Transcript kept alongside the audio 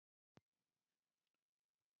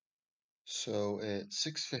So it's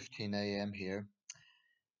 6:15 a.m. here.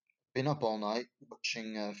 Been up all night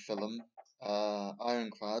watching a film,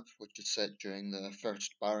 Ironclad, which is set during the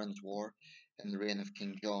First Barons' War in the reign of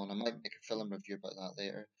King John. I might make a film review about that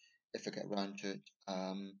later if I get round to it.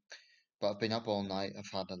 But I've been up all night. I've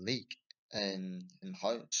had a leak in the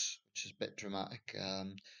house, which is a bit dramatic.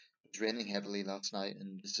 It was raining heavily last night,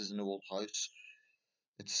 and this is an old house.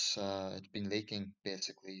 It's been leaking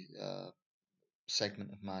basically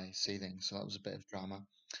segment of my ceiling, so that was a bit of drama.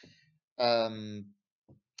 Um,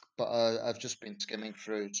 but I've just been skimming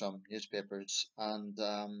through some newspapers, and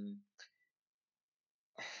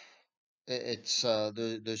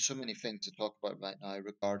there's so many things to talk about right now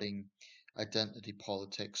regarding identity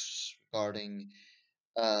politics, regarding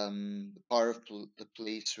the power of the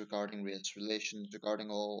police, regarding race relations, regarding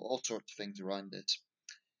all sorts of things around it.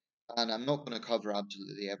 And I'm not going to cover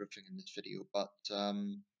absolutely everything in this video, but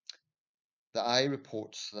the Eye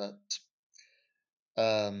reports that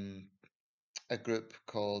um, a group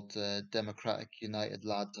called Democratic United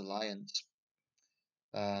Lads Alliance,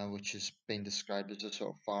 which has been described as a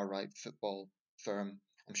sort of far right football firm.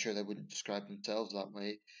 I'm sure they wouldn't describe themselves that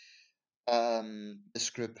way. This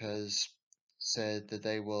group has said that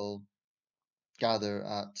they will gather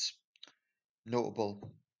at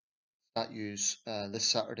notable statues this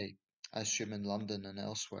Saturday, I assume in London and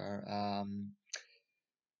elsewhere, to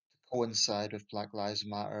coincide with Black Lives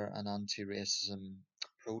Matter and anti-racism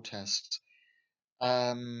protests.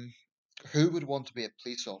 Um, who would want to be a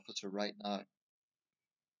police officer right now?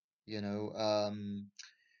 You know,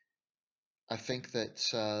 I think that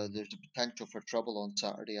there's a potential for trouble on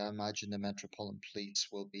Saturday. I imagine the Metropolitan Police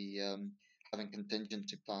will be having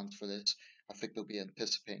contingency plans for this. I think they'll be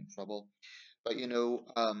anticipating trouble. But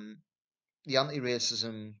the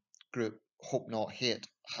anti-racism group Hope Not Hate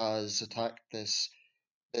has attacked this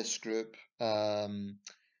group.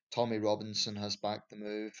 Tommy Robinson has backed the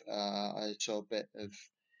move. I saw a bit of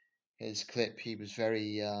his clip. He was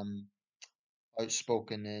very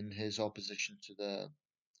outspoken in his opposition to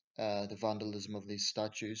the vandalism of these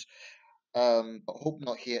statues. But Hope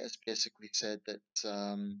Not Hate has basically said that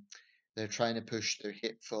they're trying to push their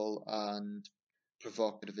hateful and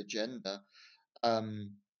provocative agenda.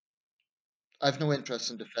 Um, I've no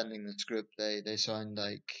interest in defending this group. They sound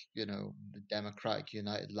like, the Democratic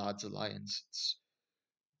United Lads Alliance. It's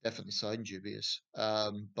definitely sound dubious.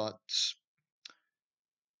 But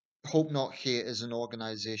Hope Not Hate is an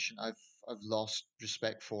organization I've lost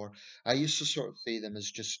respect for. I used to sort of see them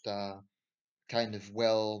as just kind of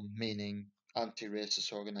well-meaning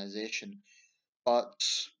anti-racist organization. But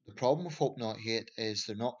the problem with Hope Not Hate is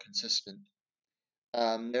they're not consistent.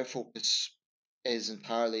 Their focus is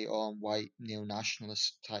entirely on white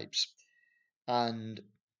neo-nationalist types, and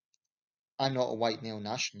I'm not a white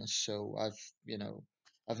neo-nationalist, so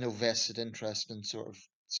I've no vested interest in sort of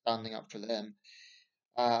standing up for them.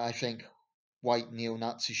 I think white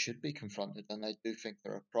neo-Nazis should be confronted, and I do think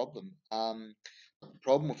they're a problem. But the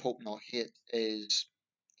problem with Hope Not Hate is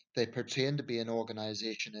they pretend to be an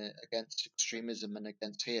organization against extremism and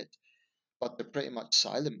against hate, but they're pretty much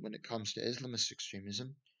silent when it comes to Islamist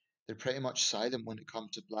extremism. They're pretty much silent when it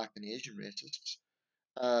comes to black and Asian racists.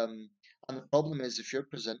 Um, and the problem is, if you're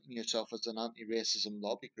presenting yourself as an anti-racism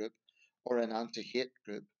lobby group or an anti-hate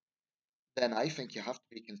group, then I think you have to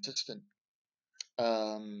be consistent.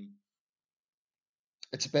 Um,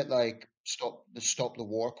 it's a bit like Stop the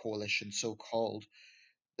War Coalition, so called.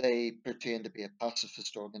 They pretend to be a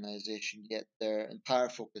pacifist organization, yet their entire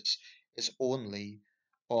focus is only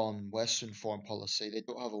on Western foreign policy. They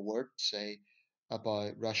don't have a word to say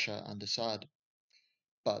about Russia and Assad.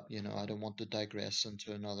 But, I don't want to digress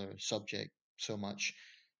into another subject so much.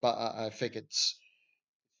 But I think it's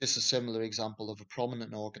just a similar example of a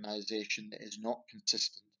prominent organization that is not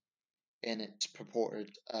consistent in its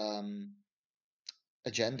purported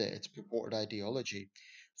agenda, its purported ideology.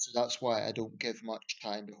 So that's why I don't give much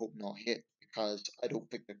time to Hope Not Hate, because I don't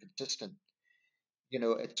think they're consistent.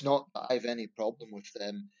 It's not that I have any problem with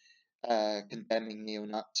them condemning neo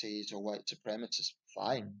Nazis or white supremacists.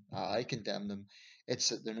 Fine, I condemn them. It's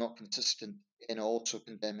that they're not consistent in also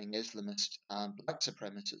condemning Islamists and black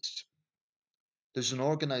supremacists. There's an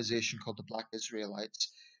organization called the Black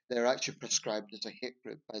Israelites. They're actually prescribed as a hate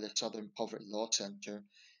group by the Southern Poverty Law Center.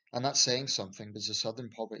 And that's saying something because the Southern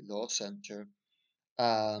Poverty Law Center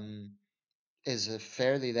um, is a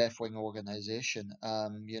fairly left wing organization.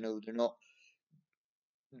 They're not,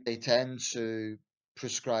 they tend to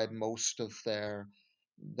prescribe most of their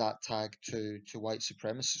that tag to white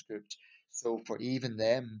supremacist groups. So for even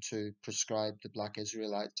them to prescribe the Black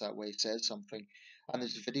Israelites that way says something. And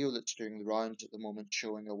there's a video that's doing the rounds at the moment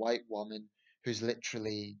showing a white woman who's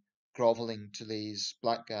literally groveling to these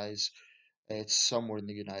black guys. It's somewhere in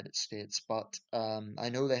the United States, but I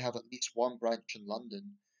know they have at least one branch in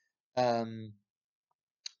London. Um,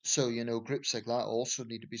 so, groups like that also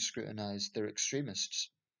need to be scrutinized. They're extremists.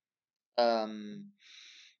 Um,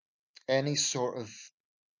 any sort of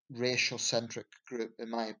racial centric group, in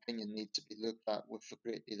my opinion, need to be looked at with a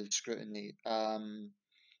great deal of scrutiny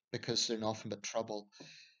because they're nothing but trouble.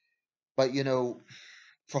 But,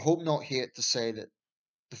 for hope not hate to say that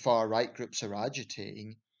the far right groups are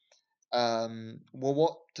agitating, well,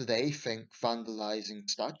 what do they think vandalizing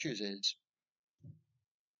statues is?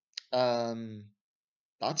 Um,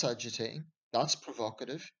 that's agitating. That's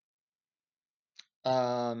provocative.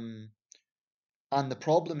 Um, and the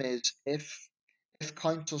problem is if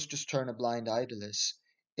councils just turn a blind eye to this,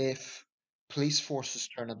 if police forces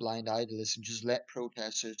turn a blind eye to this and just let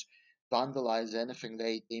protesters vandalize anything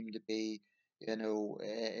they deem to be,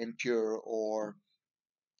 impure or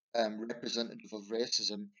representative of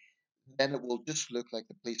racism, then it will just look like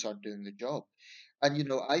the police aren't doing the job.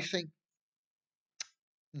 And I think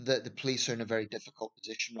that the police are in a very difficult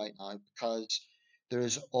position right now because there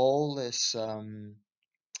is all this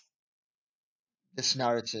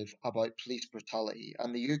narrative about police brutality,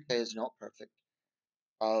 and the UK is not perfect.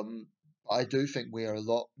 Um, I do think we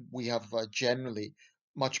have a generally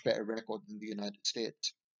much better record than the United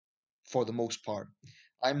States for the most part.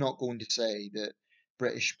 I'm not going to say that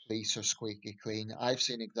British police are squeaky clean. I've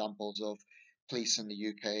seen examples of police in the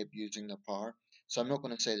UK abusing their power, so I'm not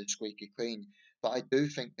going to say they're squeaky clean. But I do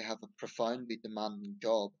think they have a profoundly demanding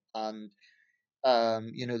job, and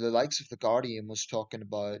the likes of the Guardian was talking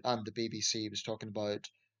about, and the BBC was talking about,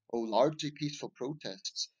 largely peaceful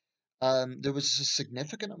protests. There was a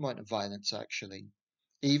significant amount of violence, actually.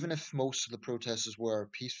 Even if most of the protesters were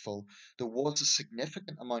peaceful, there was a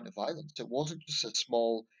significant amount of violence. It wasn't just a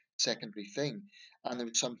small secondary thing. And there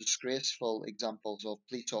were some disgraceful examples of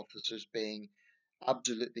police officers being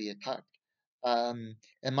absolutely attacked. In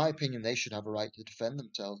my opinion, they should have a right to defend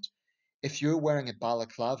themselves. If you're wearing a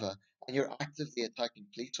balaclava and you're actively attacking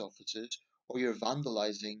police officers or you're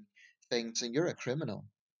vandalizing things, then you're a criminal.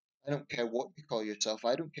 I don't care what you call yourself.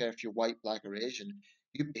 I don't care if you're white, black, or Asian.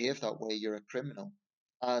 You behave that way, you're a criminal.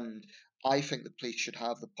 And I think the police should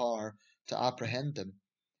have the power to apprehend them.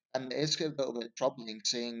 And it's a little bit troubling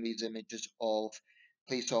seeing these images of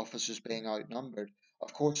police officers being outnumbered.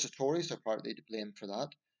 Of course, the Tories are partly to blame for that,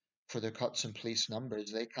 for their cuts in police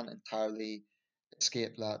numbers. They can't entirely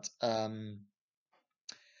escape that.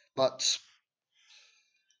 But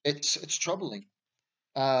it's troubling.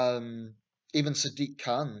 Um, Even Sadiq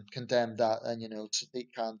Khan condemned that, and Sadiq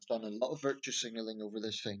Khan's done a lot of virtue signaling over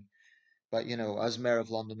this thing. But as mayor of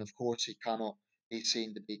London, of course, he cannot be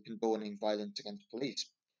seen to be condoning violence against police.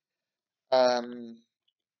 Um,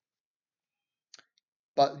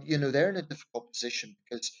 but they're in a difficult position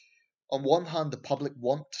because, on one hand, the public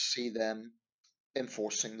want to see them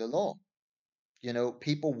enforcing the law.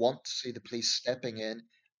 People want to see the police stepping in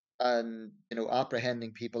and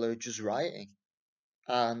apprehending people who are just rioting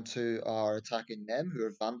and who are attacking them, who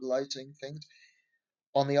are vandalizing things.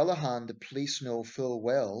 On the other hand, the police know full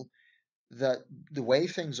well that the way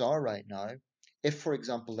things are right now, if, for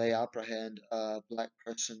example, they apprehend a black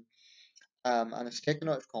person and it's taken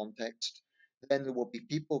out of context, then there will be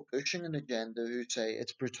people pushing an agenda who say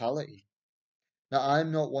it's brutality. Now,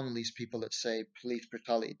 I'm not one of these people that say police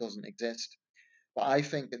brutality doesn't exist, but I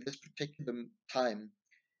think at this particular time,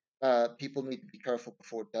 people need to be careful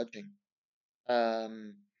before judging.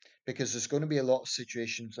 Um, because there's going to be a lot of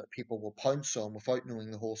situations that people will pounce on without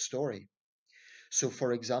knowing the whole story. So,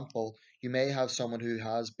 for example, you may have someone who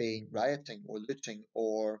has been rioting or looting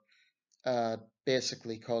or uh,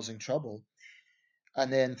 basically causing trouble,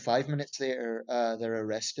 and then 5 minutes later, they're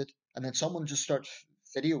arrested, and then someone just starts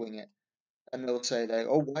videoing it, and they'll say like,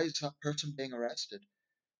 "Oh, why is that person being arrested?"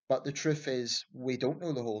 But the truth is, we don't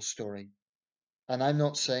know the whole story. And I'm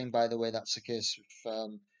not saying, by the way, that's the case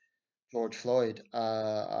with George Floyd.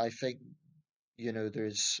 I think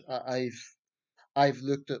there's I've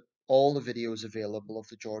looked at all the videos available of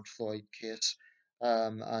the George Floyd case,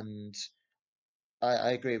 and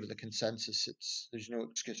I agree with the consensus. There's no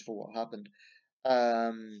excuse for what happened.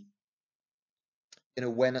 Um,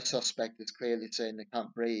 when a suspect is clearly saying they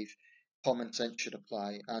can't breathe, common sense should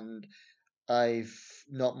apply. And I've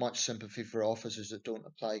not much sympathy for officers that don't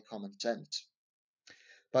apply common sense.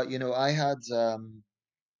 But I had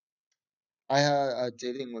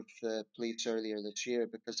dealing with the police earlier this year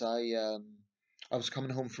because I was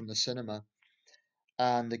coming home from the cinema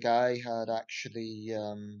and the guy had actually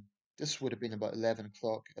this would have been about 11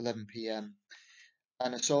 o'clock, 11 p.m.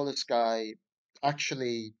 And I saw this guy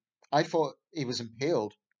actually, I thought he was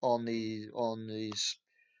impaled. on these on this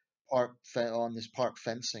park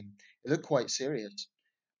fencing. It looked quite serious,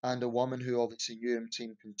 and a woman who obviously knew him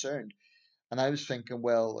seemed concerned. And I was thinking,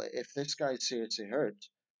 well, if this guy's seriously hurt,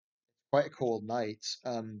 quite a cold night,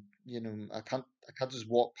 I can't just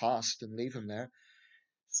walk past and leave him there.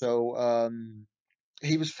 So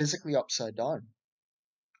he was physically upside down,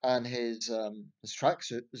 and his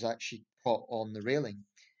tracksuit was actually caught on the railing.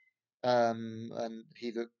 And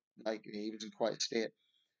he looked like he was in quite a state.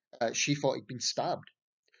 She thought he'd been stabbed.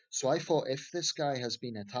 So I thought if this guy has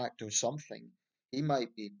been attacked or something, he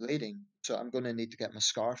might be bleeding. So I'm going to need to get my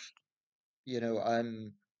scarf.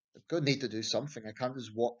 I'm going to need to do something. I can't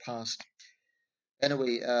just walk past.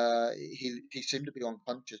 Anyway, he seemed to be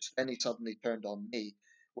unconscious. Then he suddenly turned on me.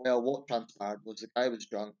 Well, what transpired was the guy was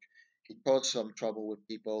drunk. He caused some trouble with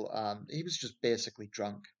people, and he was just basically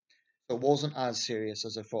drunk. So it wasn't as serious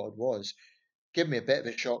as I thought it was. Gave me a bit of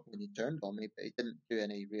a shock when he turned on me, but he didn't do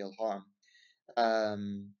any real harm.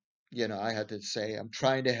 Um, I had to say, I'm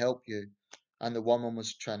trying to help you. And the woman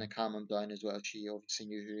was trying to calm him down as well. She obviously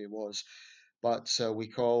knew who he was. But we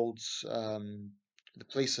called, the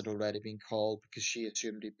police had already been called because she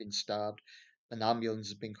assumed he'd been stabbed. An ambulance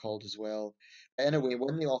had been called as well. Anyway,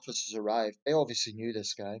 when the officers arrived, they obviously knew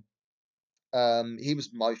this guy. He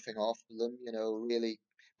was mouthing off to them, really,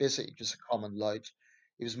 basically just a common lout.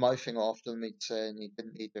 He was mouthing off to them, he'd saying he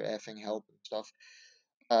didn't need their effing help and stuff.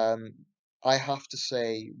 Um, I have to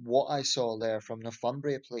say, what I saw there from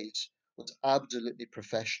Northumbria Police was absolutely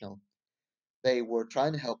professional. They were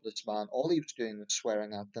trying to help this man. All he was doing was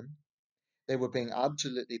swearing at them. They were being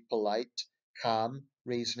absolutely polite, calm,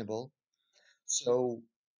 reasonable. So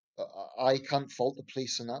I can't fault the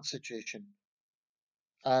police in that situation.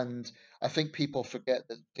 And I think people forget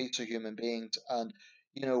that police are human beings. And,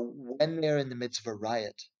 when they're in the midst of a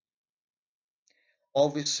riot,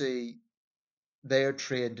 obviously they're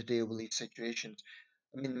trained to deal with these situations.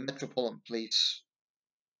 I mean, the Metropolitan Police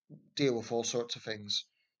deal with all sorts of things.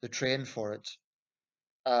 They're trained for it.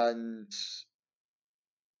 And,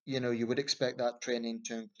 you would expect that training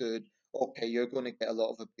to include, okay, you're going to get a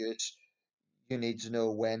lot of abuse. You need to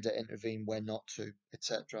know when to intervene, when not to,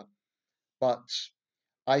 etc. But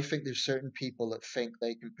I think there's certain people that think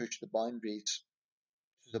they can push the boundaries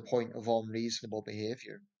to the point of unreasonable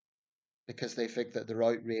behaviour because they think that their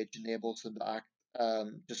outrage enables them to act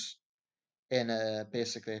just in a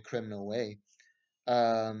basically a criminal way.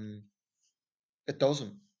 Um, it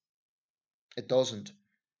doesn't. It doesn't.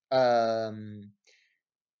 Um,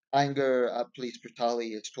 Anger at police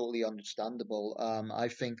brutality is totally understandable. I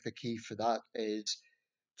think the key for that is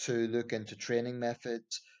to look into training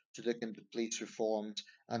methods, to look into police reforms,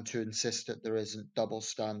 and to insist that there isn't double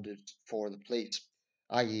standards for the police.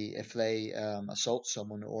 I.e., if they assault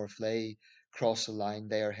someone or if they cross the line,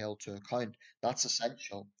 they are held to account. That's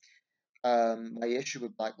essential. My issue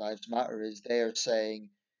with Black Lives Matter is they are saying,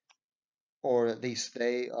 or at least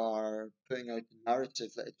they are putting out the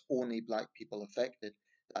narrative that it's only black people affected.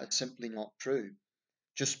 That is simply not true.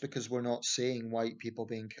 Just because we're not seeing white people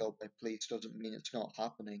being killed by police doesn't mean it's not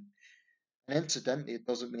happening. And incidentally, it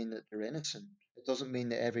doesn't mean that they're innocent. It doesn't mean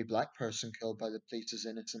that every black person killed by the police is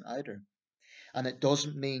innocent either. And it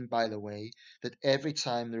doesn't mean, by the way, that every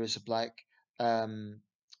time there is a black um,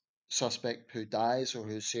 suspect who dies or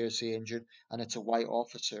who's seriously injured and it's a white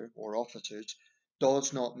officer or officers,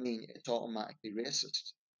 does not mean it's automatically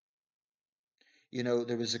racist.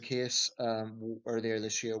 There was a case earlier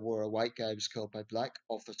this year where a white guy was killed by black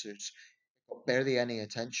officers, got barely any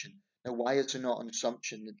attention. Now, why is there not an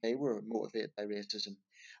assumption that they were motivated by racism?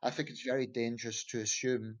 I think it's very dangerous to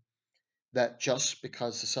assume that just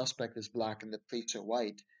because the suspect is black and the police are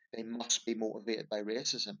white, they must be motivated by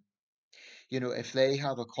racism. If they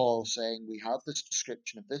have a call saying we have this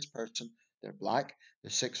description of this person, they're black,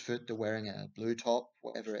 they're 6 foot, they're wearing a blue top,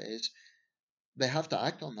 whatever it is, they have to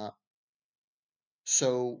act on that.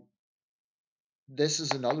 So this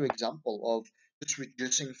is another example of just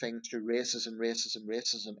reducing things to racism, racism,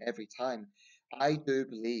 racism every time. I do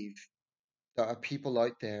believe there are people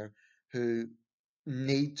out there who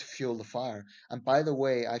need to fuel the fire. And by the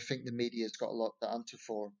way, I think the media's got a lot to answer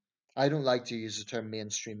for. I don't like to use the term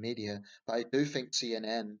mainstream media, but I do think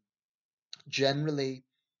CNN generally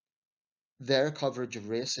their coverage of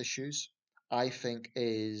race issues, I think,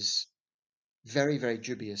 is very, very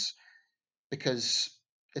dubious because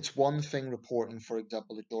it's one thing reporting, for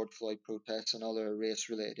example, the George Floyd protests and other race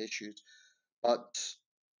related issues, but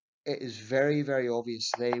it is very, very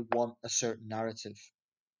obvious they want a certain narrative.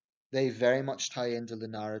 They very much tie into the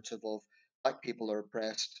narrative of black people are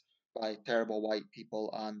oppressed by terrible white people,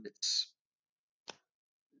 and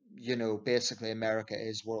basically America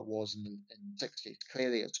is where it was in the 60s.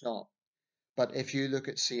 Clearly, it's not. But if you look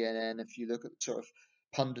at CNN, if you look at sort of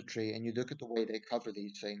punditry, and you look at the way they cover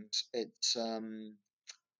these things, it's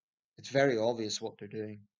very obvious what they're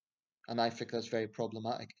doing, and I think that's very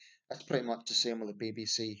problematic. That's pretty much the same with the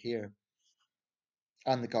BBC here,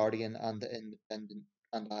 and the Guardian, and the Independent,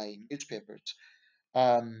 and I newspapers.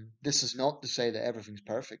 This is not to say that everything's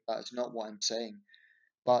perfect. That is not what I'm saying.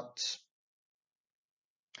 But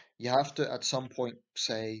you have to, at some point,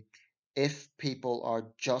 say, if people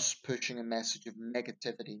are just pushing a message of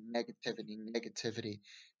negativity, negativity, negativity,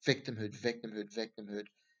 victimhood, victimhood, victimhood,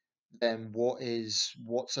 then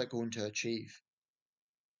what's that going to achieve?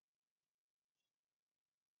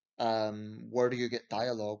 Where do you get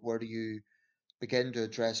dialogue? Where do you begin to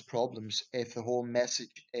address problems if the whole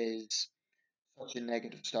message is such a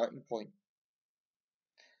negative starting point?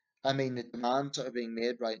 I mean, the demands that are being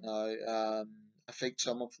made right now, I think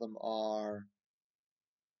some of them are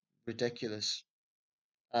ridiculous.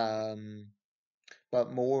 Um,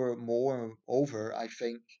 but more over, I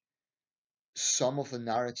think some of the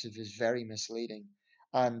narrative is very misleading,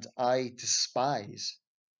 and I despise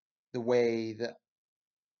the way that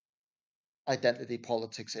identity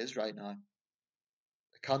politics is right now.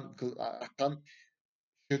 I can't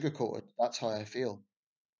sugarcoat it. That's how I feel.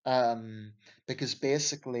 Um, because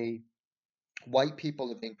basically, white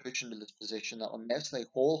people are being pushed into this position that unless they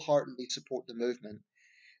wholeheartedly support the movement,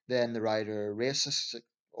 then they're either racist,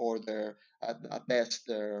 or they're at best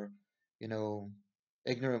they're, you know,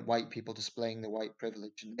 ignorant white people displaying the white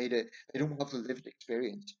privilege, and they don't have the lived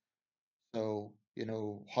experience. So,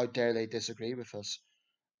 how dare they disagree with us?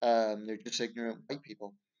 They're just ignorant white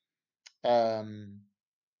people. Um,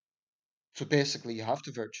 so basically, you have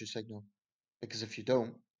to virtue signal, because if you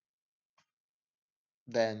don't,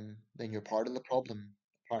 then you're part of the problem,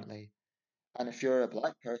 apparently. And if you're a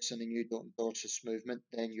black person and you don't endorse this movement,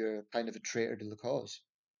 then you're kind of a traitor to the cause.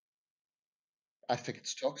 I think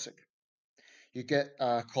it's toxic. You get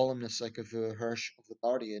columnists like Hirsch of The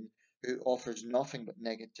Guardian, who offers nothing but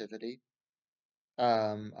negativity,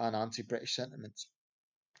 and anti-British sentiments.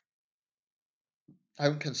 I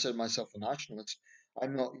don't consider myself a nationalist.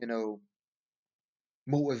 I'm not,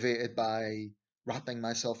 motivated by wrapping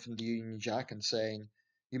myself in the Union Jack and saying,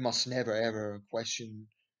 you must never ever question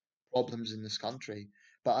problems in this country.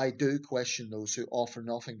 But I do question those who offer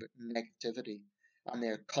nothing but negativity, and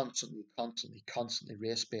they're constantly, constantly, constantly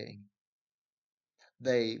race baiting.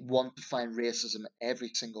 They want to find racism in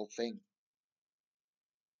every single thing.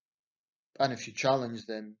 And if you challenge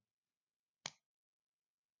them,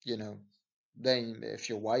 you know, then if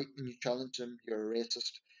you're white and you challenge them, you're a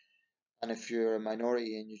racist. And if you're a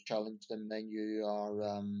minority and you challenge them, then you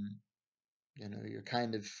are, you're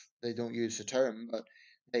kind of, they don't use the term, but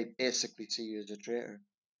they basically see you as a traitor.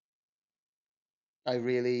 I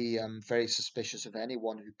really am very suspicious of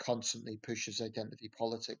anyone who constantly pushes identity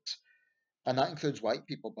politics. And that includes white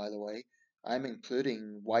people, by the way. I'm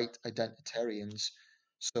including white identitarians,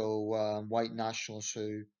 so white nationalists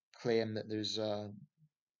who claim that there's a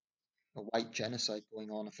white genocide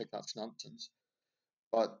going on. I think that's nonsense.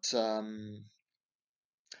 But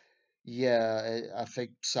yeah, I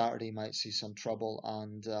think Saturday might see some trouble,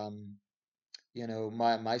 and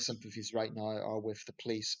my sympathies right now are with the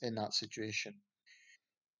police in that situation.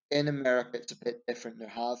 In America, it's a bit different. There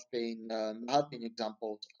have been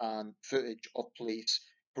examples and footage of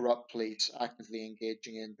corrupt police, actively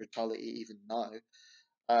engaging in brutality even now.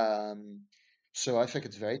 Um, so I think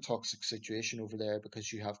it's a very toxic situation over there,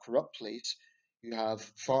 because you have corrupt police, you have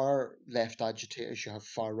far left agitators, you have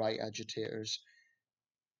far right agitators.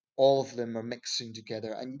 All of them are mixing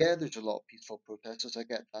together. And yeah, there's a lot of peaceful protesters, I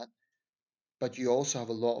get that. But you also have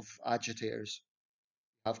a lot of agitators.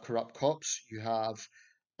 You have corrupt cops, you have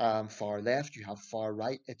far left, you have far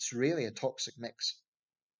right. It's really a toxic mix.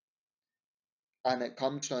 And it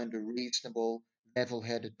comes down to reasonable, level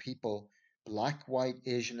headed people, black, white,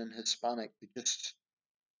 Asian, and Hispanic, to just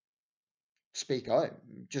speak out,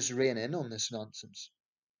 just rein in on this nonsense.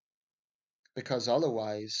 Because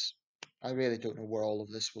otherwise, I really don't know where all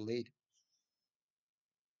of this will lead.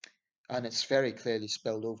 And it's very clearly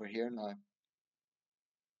spilled over here now.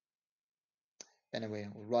 Anyway,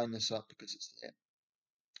 we'll round this up because it's late,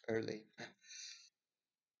 early.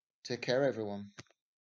 Take care, everyone.